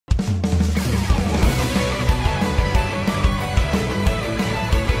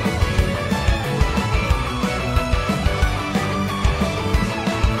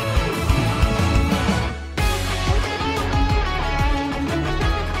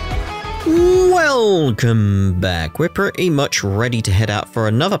Welcome back. We're pretty much ready to head out for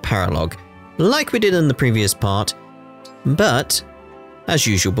another Paralogue, like we did in the previous part. But, as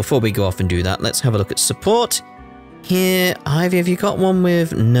usual, before we go off and do that, let's have a look at support. Here, Ivy, have you got one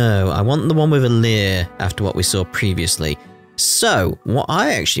with... No, I want the one with a leer after what we saw previously. So, what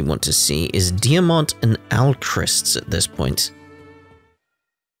I actually want to see is Diamant and Alcrysts at this point.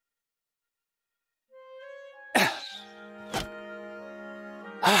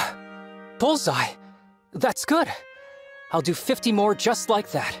 Bullseye! That's good. I'll do 50 more just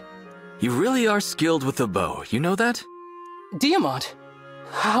like that. You really are skilled with the bow, you know that? Diamant,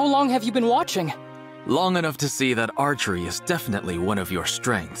 how long have you been watching? Long enough to see that archery is definitely one of your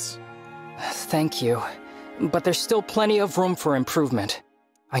strengths. Thank you, but there's still plenty of room for improvement.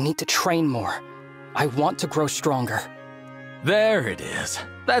 I need to train more. I want to grow stronger. There it is.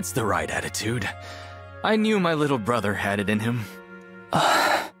 That's the right attitude. I knew my little brother had it in him.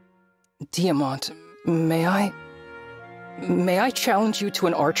 Diamant, may I challenge you to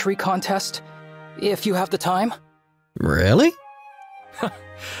an archery contest? If you have the time? Really?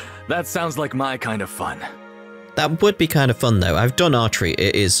 That sounds like my kind of fun. That would be kind of fun though. I've done archery,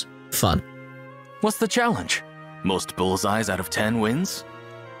 it is fun. What's the challenge? Most bullseyes out of 10 wins?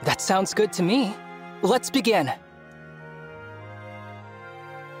 That sounds good to me. Let's begin.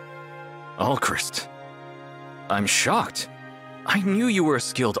 Alcryst. I'm shocked. I knew you were a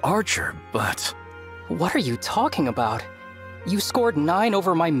skilled archer, but... What are you talking about? You scored 9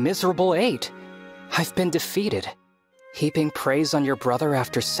 over my miserable 8. I've been defeated. Heaping praise on your brother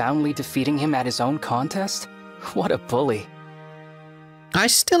after soundly defeating him at his own contest? What a bully. I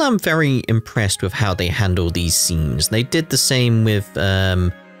still am very impressed with how they handle these scenes. They did the same with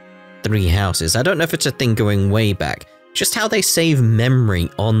Three Houses. I don't know if it's a thing going way back. Just how they save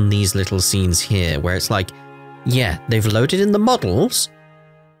memory on these little scenes here, where it's like, yeah, they've loaded in the models,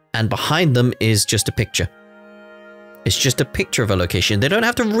 and behind them is just a picture. It's just a picture of a location. They don't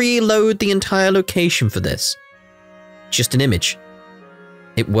have to reload the entire location for this. Just an image.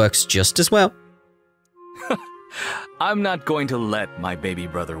 It works just as well. I'm not going to let my baby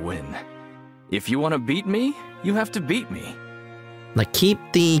brother win. If you want to beat me, you have to beat me. Like, keep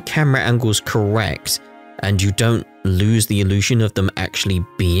the camera angles correct, and you don't lose the illusion of them actually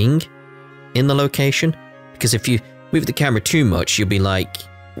being in the location. Because if you move the camera too much, you'll be like,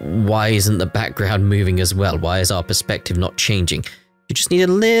 why isn't the background moving as well? Why is our perspective not changing? You just need a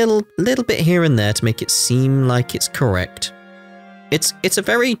little bit here and there to make it seem like it's correct. It's a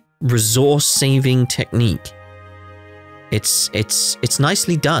very resource-saving technique. It's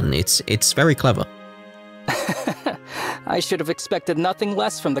nicely done. It's very clever. I should have expected nothing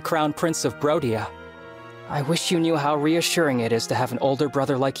less from the Crown Prince of Brodia. I wish you knew how reassuring it is to have an older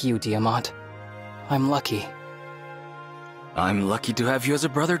brother like you, Diamant. I'm lucky. I'm lucky to have you as a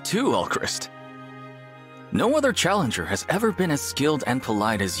brother too, Alcryst. No other challenger has ever been as skilled and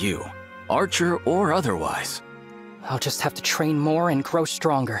polite as you, archer or otherwise. I'll just have to train more and grow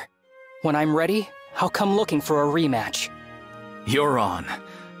stronger. When I'm ready, I'll come looking for a rematch. You're on.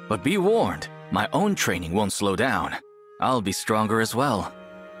 But be warned, my own training won't slow down. I'll be stronger as well.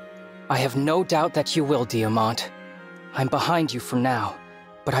 I have no doubt that you will, Diamant. I'm behind you for now,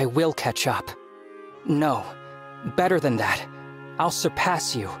 but I will catch up. No, better than that, I'll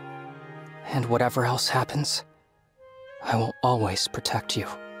surpass you. And whatever else happens, I will always protect you.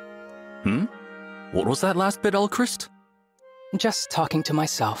 What was that last bit, Alcryst? Just talking to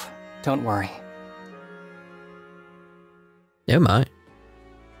myself, don't worry. Oh my.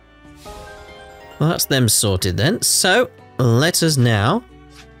 Well, that's them sorted then. So, let us now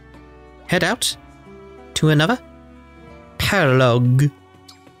head out to another Paralogue.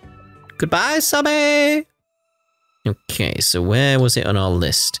 Goodbye, Subby! Okay, so where was it on our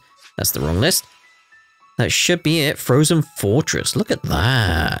list? That's the wrong list. That should be it. Frozen Fortress. Look at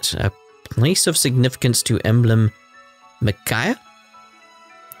that. A place of significance to emblem Micaiah?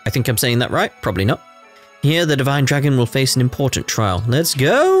 I think I'm saying that right. Probably not. Here, the Divine Dragon will face an important trial. Let's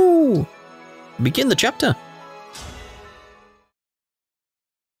go! Begin the chapter.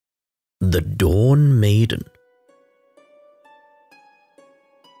 The Dawn Maiden.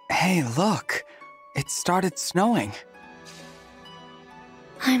 Hey, look. It started snowing.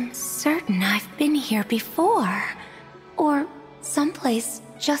 I'm certain I've been here before. Or someplace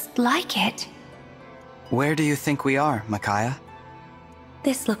just like it. Where do you think we are, Micaiah?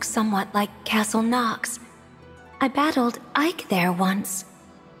 This looks somewhat like Castle Nox. I battled Ike there once.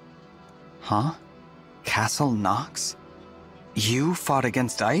 Huh? Castle Nox? You fought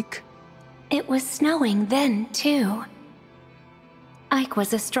against Ike? It was snowing then, too. Ike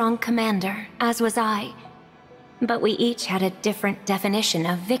was a strong commander, as was I. but we each had a different definition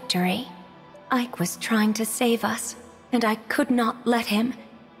of victory. Ike was trying to save us, and I could not let him.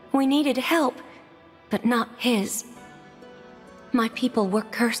 We needed help, but not his. My people were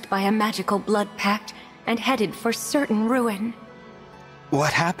cursed by a magical blood pact and headed for certain ruin.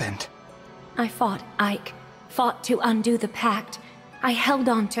 What happened? I fought Ike, fought to undo the pact. I held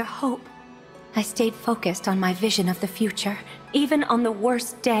on to hope. I stayed focused on my vision of the future. Even on the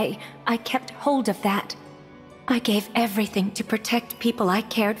worst day, I kept hold of that. I gave everything to protect people I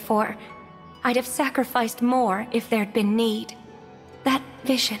cared for. I'd have sacrificed more if there'd been need. That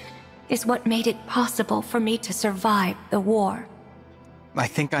vision is what made it possible for me to survive the war. I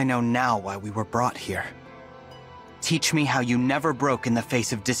think I know now why we were brought here. Teach me how you never broke in the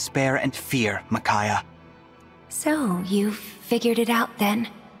face of despair and fear, Micaiah. So, you've figured it out then?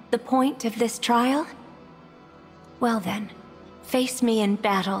 The point of this trial? Well then, face me in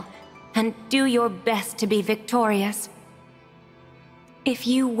battle, and do your best to be victorious. If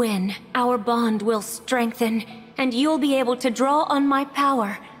you win, our bond will strengthen, and you'll be able to draw on my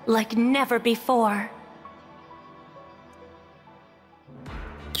power like never before.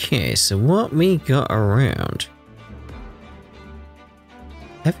 Okay, so what we got around?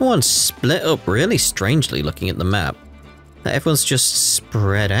 Everyone's split up really strangely looking at the map. That everyone's just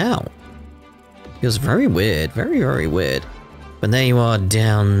spread out. Feels very weird, very weird. But there you are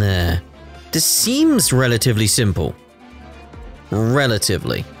down there. This seems relatively simple.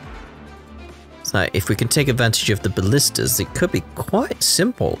 Relatively. So if we can take advantage of the ballistas, it could be quite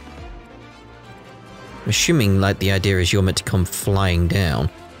simple. Assuming like the idea is you're meant to come flying down.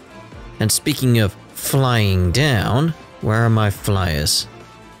 And speaking of flying down, where are my flyers?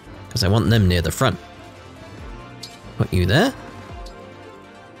 Because I want them near the front. Put you there.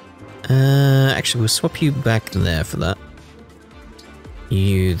 Actually, we'll swap you back there for that.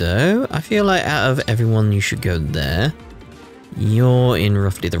 You, though, I feel like out of everyone, you should go there. You're in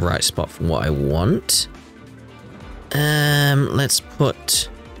roughly the right spot for what I want. Let's put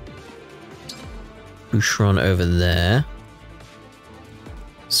Boucheron over there.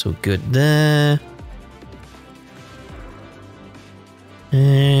 So good there.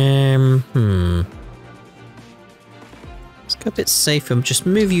 Let's go a bit safer. Just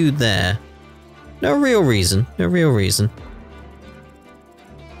move you there. No real reason. No real reason.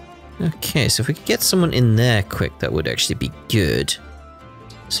 Okay, so if we could get someone in there quick, that would actually be good.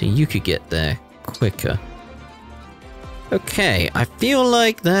 So you could get there quicker. Okay, I feel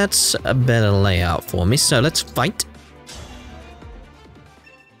like that's a better layout for me, so let's fight.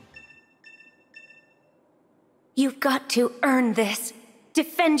 You've got to earn this.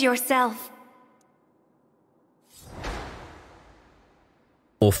 Defend yourself.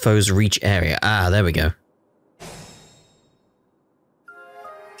 Or foes reach area. Ah, there we go.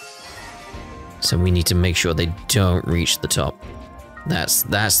 So we need to make sure they don't reach the top. That's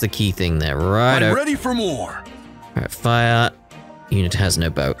the key thing there, right? I'm ready for more. Alright, fire. Unit has no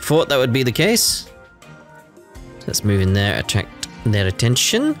bow. Thought that would be the case. Let's move in there, attract their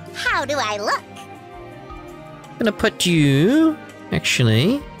attention. How do I look? I'm gonna put you,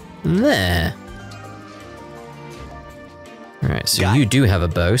 actually, there. Alright, so you do have a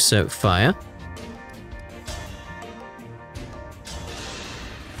bow, so fire.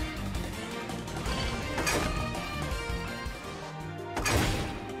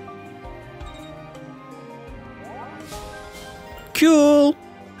 Cool.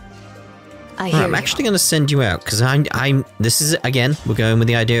 I'm actually going to send you out because this is, again, we're going with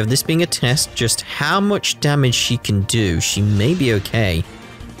the idea of this being a test, just how much damage she can do. She may be okay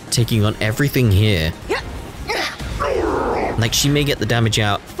taking on everything here. Like, she may get the damage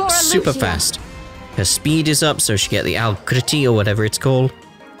out super fast. Her speed is up, so she get the Alcryst or whatever it's called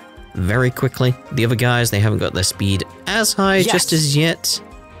very quickly. The other guys, they haven't got their speed as high just as yet. So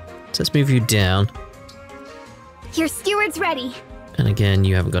let's move you down. Your steward's ready. And again,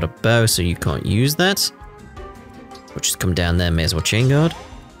 you haven't got a bow, so you can't use that. We'll just come down there, may as well chain guard.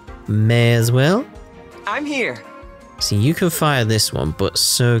 May as well. I'm here. See, you can fire this one, but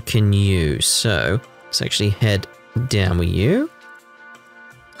so can you. So, let's actually head down with you.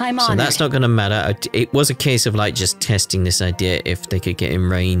 I'm on. So that's not going to matter. It was a case of like just testing this idea if they could get in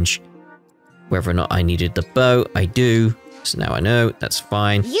range. Whether or not I needed the bow, I do. So now I know, that's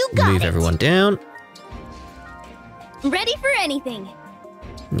fine. You got Move it. everyone down. Ready for anything.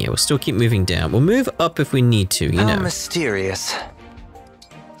 Yeah, we'll still keep moving down. We'll move up if we need to, you know. How mysterious.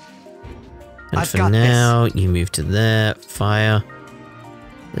 And I've for got now, you move to there, fire.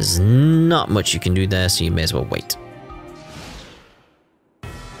 There's not much you can do there, so you may as well wait.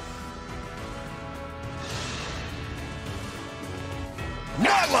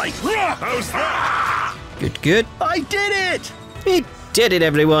 Not like how's that? Good, good. I did it! He did it,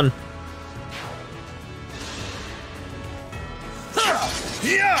 everyone.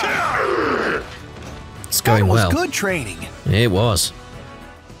 It's going well. That was good training. It was.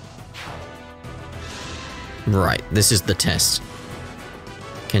 Right, this is the test.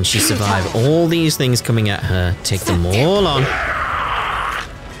 Can she survive all these things coming at her? Take them all on.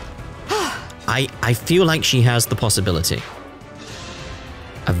 I feel like she has the possibility.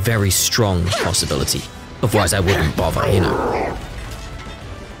 A very strong possibility. Otherwise I wouldn't bother, you know.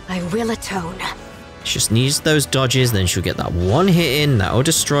 I will atone. She just needs those dodges, then she'll get that one hit in, that'll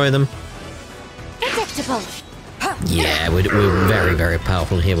destroy them. Predictable. Yeah, we're very, very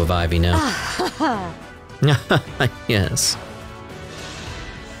powerful here with Ivy now. Yes.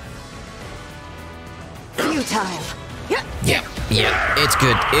 Futile. Yeah, it's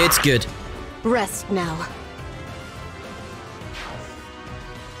good, it's good. Rest now.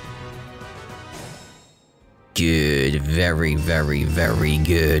 Good, very, very, very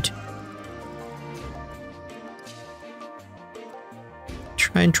good.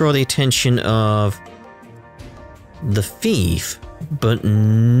 Try and draw the attention of the thief, but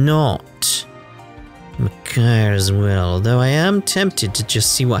not Micaiah as well, though I am tempted to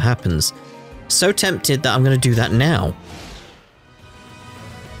just see what happens. So tempted that I'm going to do that now.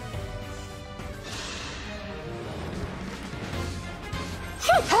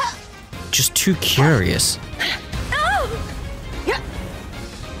 Just too curious. No!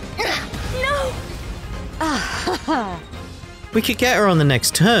 We could get her on the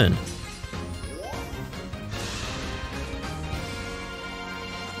next turn.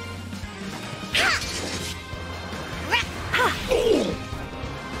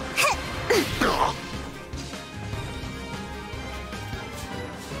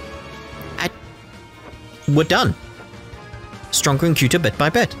 We're done. Stronger and cuter bit by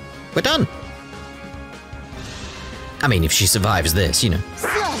bit. We're done. I mean, if she survives this, you know.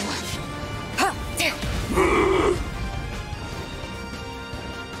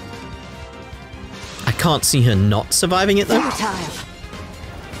 I can't see her not surviving it though.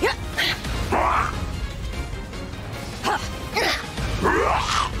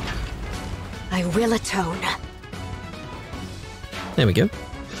 I will atone. There we go.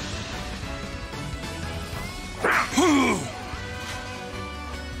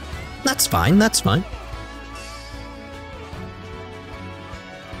 That's fine, that's fine.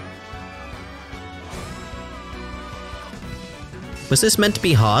 Was this meant to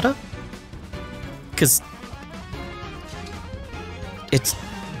be harder? Because it's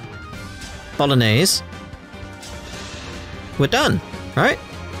Bolognese. We're done, right?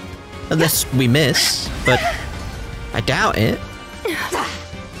 Unless we miss, but I doubt it.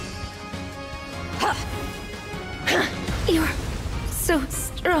 You're so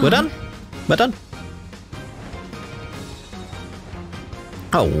strong. We're done. We're done.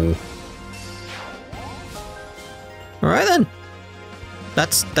 Oh. Alright then.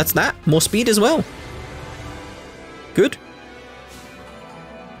 That's that. More speed as well. Good.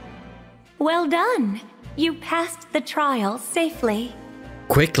 Well done. You passed the trial safely.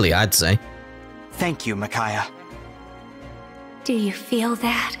 Quickly, I'd say. Thank you, Micaiah. Do you feel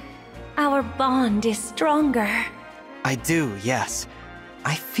that? Our bond is stronger. I do, yes.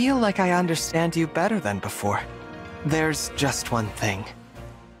 I feel like I understand you better than before. There's just one thing.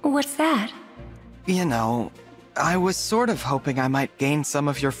 What's that? You know, I was sort of hoping I might gain some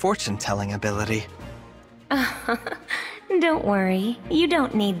of your fortune-telling ability. Don't worry, you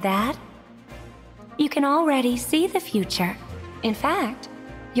don't need that. You can already see the future. In fact,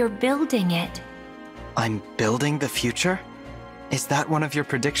 you're building it. I'm building the future? Is that one of your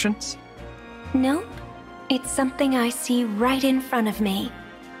predictions? Nope. It's something I see right in front of me.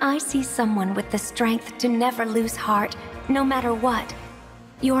 I see someone with the strength to never lose heart, no matter what.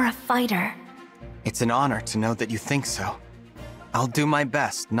 You're a fighter. It's an honor to know that you think so. I'll do my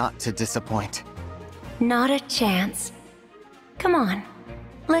best not to disappoint. Not a chance. Come on,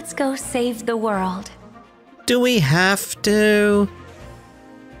 let's go save the world. Do we have to?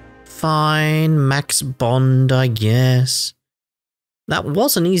 Fine, Max Bond, I guess. That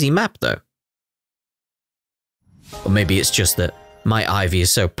was an easy map, though. Or maybe it's just that my Ivy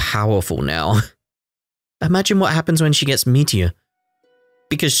is so powerful now. Imagine what happens when she gets Meteor.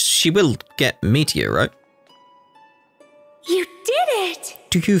 Because she will get Meteor, right? You did it!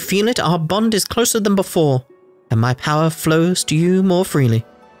 Do you feel it? Our bond is closer than before, and my power flows to you more freely.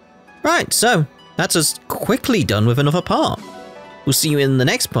 Right, so that's us quickly done with another part. We'll see you in the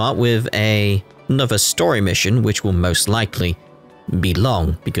next part with another story mission, which will most likely be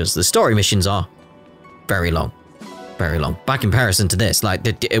long, because the story missions are very long. very long by comparison to this. Like,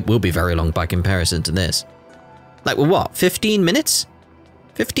 it will be very long by comparison to this. Like, well, what? 15 minutes?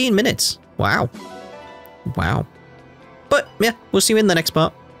 15 minutes. Wow. Wow. But, yeah, we'll see you in the next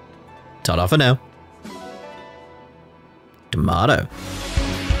part. Ta-da for now. Tomato.